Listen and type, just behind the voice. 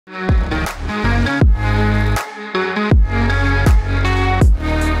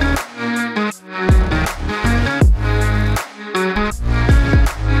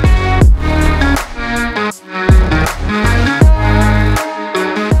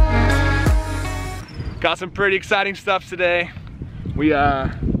got some pretty exciting stuff today. We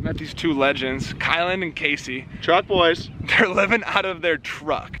met these two legends, Kylen and Kacey. Truck boys. They're living out of their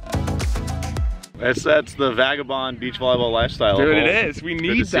truck. That's the Vagabond beach volleyball lifestyle. Dude, it is. We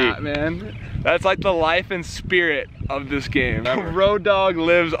need that, man. That's like the life and spirit of this game. Road Dog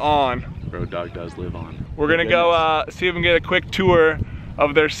lives on. Road Dog does live on. We're gonna go see if we can get a quick tour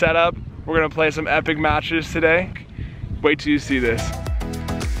of their setup. We're gonna play some epic matches today. Wait till you see this.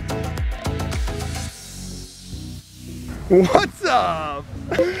 What's up?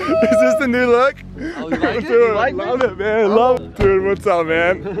 Is this the new look? Oh, you like it? Dude, You like love it, man. Love it. Dude, what's up,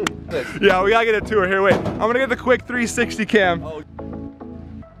 man? Yeah, we gotta get a tour here. Wait, I'm gonna get the quick 360 cam. Oh.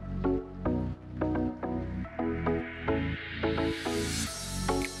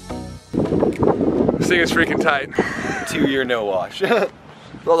 This thing is freaking tight. 2-year no wash. For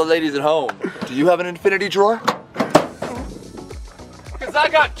all the ladies at home, do you have an infinity drawer? Cause I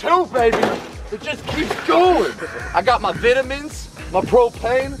got 2, baby. It just keeps going. I got my vitamins, my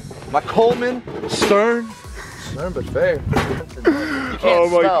propane, my Coleman, Stern but fair. You can't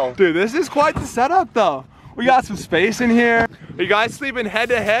smell. Dude, this is quite the setup though. We got some space in here. Are you guys sleeping head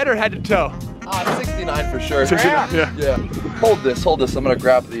to head or head to toe? 69 for sure. 69, yeah. Hold this. I'm gonna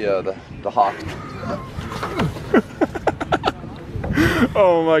grab the hawk.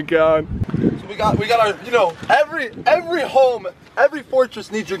 Oh my God. So we got our, you know, every home, every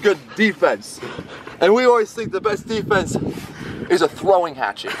fortress needs your good defense. And we always think the best defense is a throwing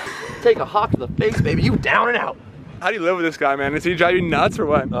hatchet. Take a hawk to the face, baby, you down and out. How do you live with this guy, man? Does he drive you nuts or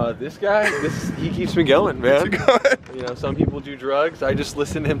what? This guy, he keeps me going, man. You know, some people do drugs, I just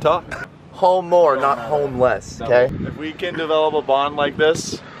listen to him talk. Home more, not homeless, okay? If we can develop a bond like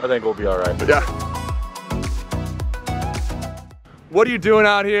this, I think we'll be all right. Yeah. What are you doing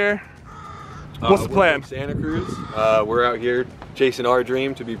out here? What's the plan? Santa Cruz. We're out here chasing our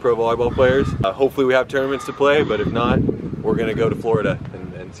dream to be pro volleyball players. Hopefully we have tournaments to play, but if not, we're gonna go to Florida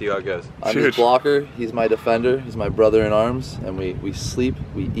and see how it goes. I'm his blocker, he's my defender, he's my brother in arms, and we sleep,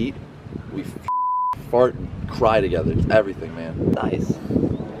 we eat, we fart and cry together. It's everything, man. Nice.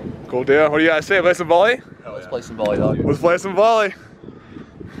 Cool deal. What do you guys say? Play some volley? Let's play some volley, dog. Let's play some volley.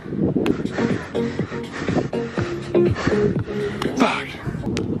 Fuck.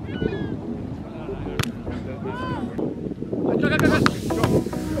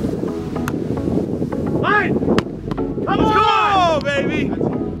 Line! Let's go, baby!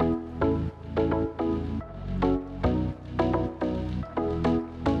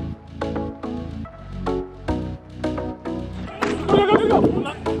 Go!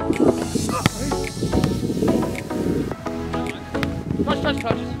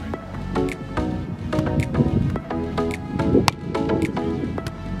 Touch.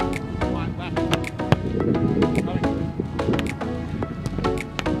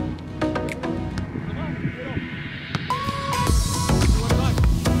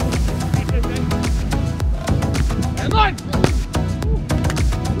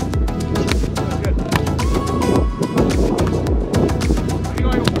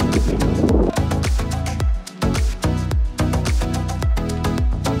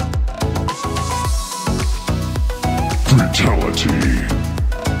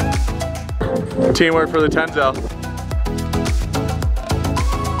 Teamwork for the Tenzo.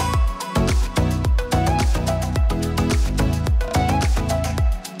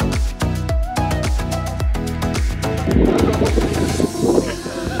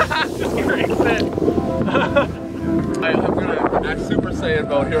 I'm gonna act Super Saiyan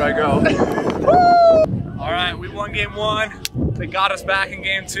mode. Here I go. All right, we won game 1. They got us back in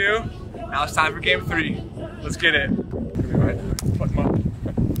game 2. Now it's time for game 3. Let's get it. Fuck 'em up.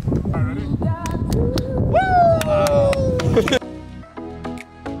 All right, ready? Wow.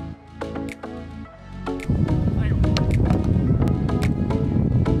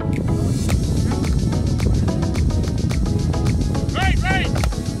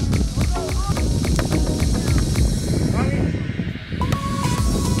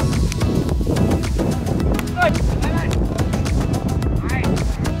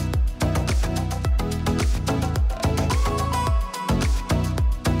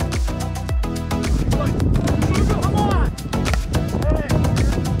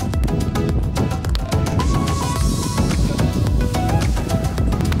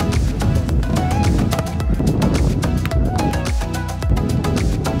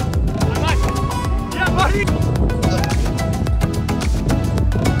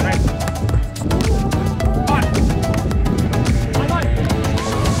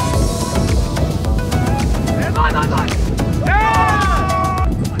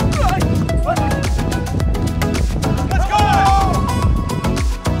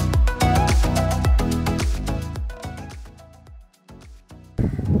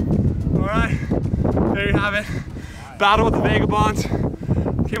 battle with the Vagabonds.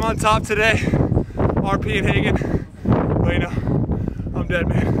 Came on top today. RP and Hagen. But you know, I'm dead,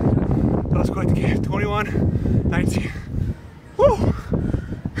 man. That was quite the game. 21-19. Woo!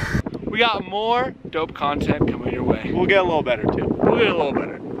 We got more dope content coming your way. We'll get a little better too. We'll get a little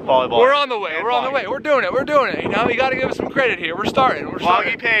better. Volleyball. We're on the way. We're on the way. We're doing it. We're doing it. You know, you got to give us some credit here. We're starting. We're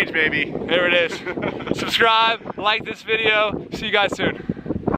starting. Robbie Page, baby. There it is. Subscribe, like this video. See you guys soon.